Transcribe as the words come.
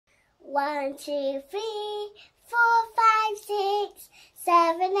1, 2, 3, 4, 5, 6,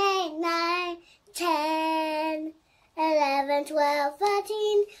 7, 8, 9, 10, 11, 12,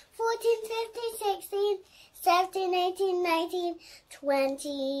 13, 14, 15, 16, 17, 18, 19,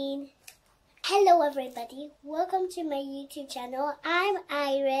 20. Hello everybody, welcome to my YouTube channel. I'm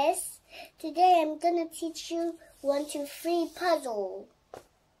Iris. Today I'm gonna teach you 1, 2, 3 puzzle.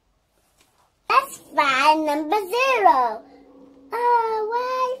 Let's find number 0. Oh,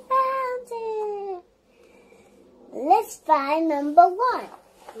 I found it. Let's find number 1.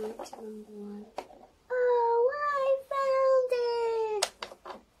 What's number 1? Oh, I found it.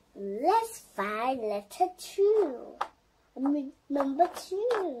 Let's find letter 2. Number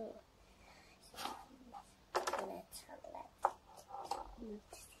 2.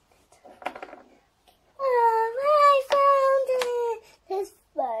 Oh, I found it. Let's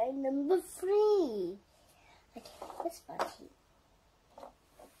find number 3. Okay, let's find here.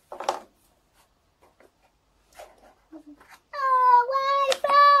 Oh, I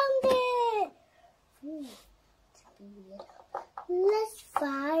found it. Let's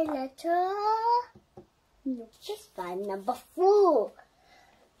find letter. No, let's find number 4.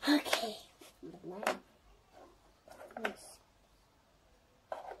 Okay, number 9. Yes.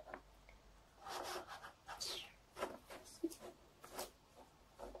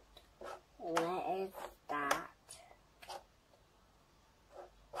 Where is that?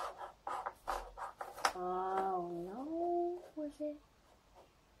 Oh no, was it?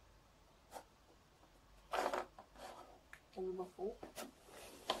 Number 4.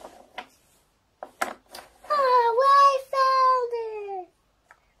 Oh, I found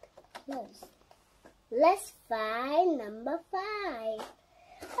it. Let's find number 5.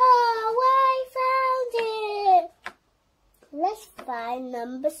 Oh, I found it. Let's find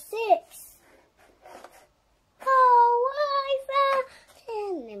number 6. Oh, I found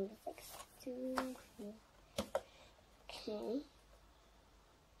it. Number 6. 2, 3. Okay.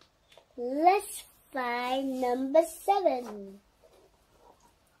 Let's find number 7.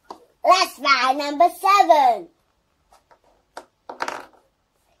 Let's find number 7.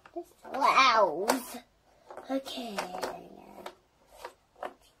 This 12. Okay.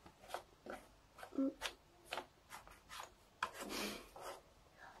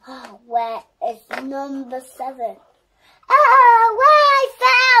 Oh, where is number 7? Oh, I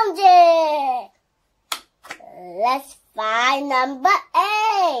found it! Let's find number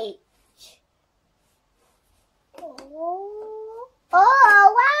 8.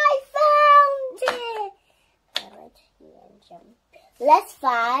 Oh, I found it! Right here and jump. Let's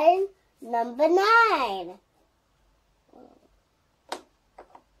find number 9.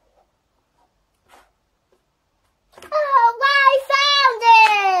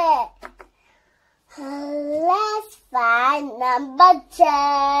 Let's find number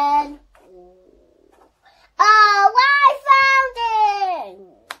 10. Oh, I found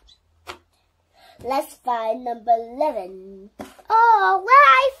it. Let's find number 11. Oh,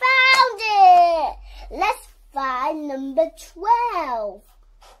 I found it. Let's find number 12.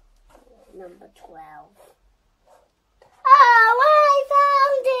 Number 12. Oh, I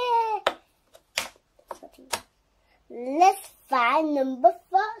found it. Let's find number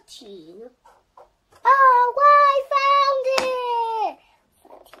 14. Oh, I found it!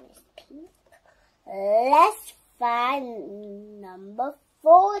 14 is pink. Let's find number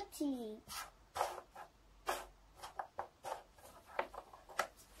 40.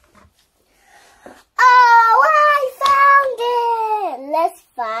 Oh, I found it! Let's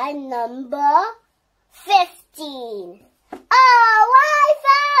find number 15. Oh, I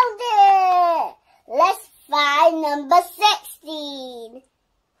found it! Let's find number 16.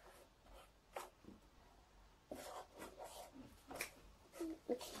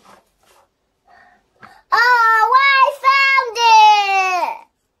 Oh, I found it!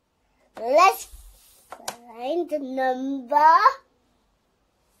 Let's find the number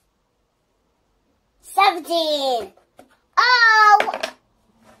 17. Oh,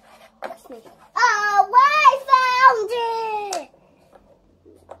 I found it!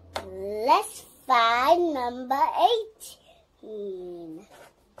 Let's find number 18.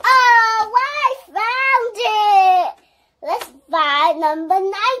 Oh, I found it! Let's find number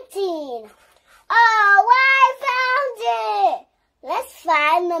 19. Oh, I found it! Let's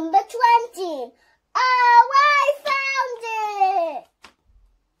find number 20. Oh, I found it!